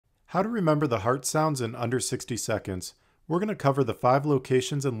How to remember the heart sounds in under 60 seconds. We're going to cover the 5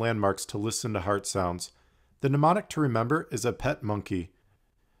 locations and landmarks to listen to heart sounds. The mnemonic to remember is a pet monkey.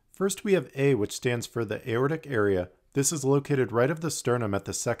 First we have A, which stands for the aortic area. This is located right of the sternum at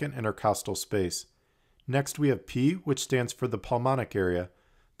the second intercostal space. Next we have P, which stands for the pulmonic area.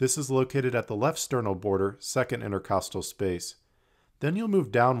 This is located at the left sternal border, second intercostal space. Then you'll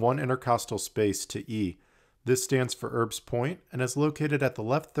move down one intercostal space to E. This stands for Erb's point and is located at the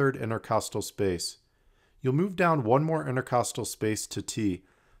left third intercostal space. You'll move down one more intercostal space to T.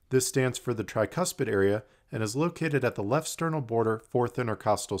 This stands for the tricuspid area and is located at the left sternal border, fourth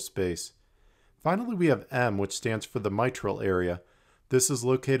intercostal space. Finally, we have M, which stands for the mitral area. This is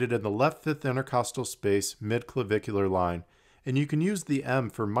located in the left fifth intercostal space, mid-clavicular line, and you can use the M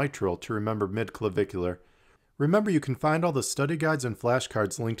for mitral to remember mid-clavicular. Remember, you can find all the study guides and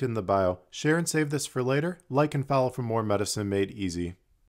flashcards linked in the bio. Share and save this for later. Like and follow for more medicine made easy.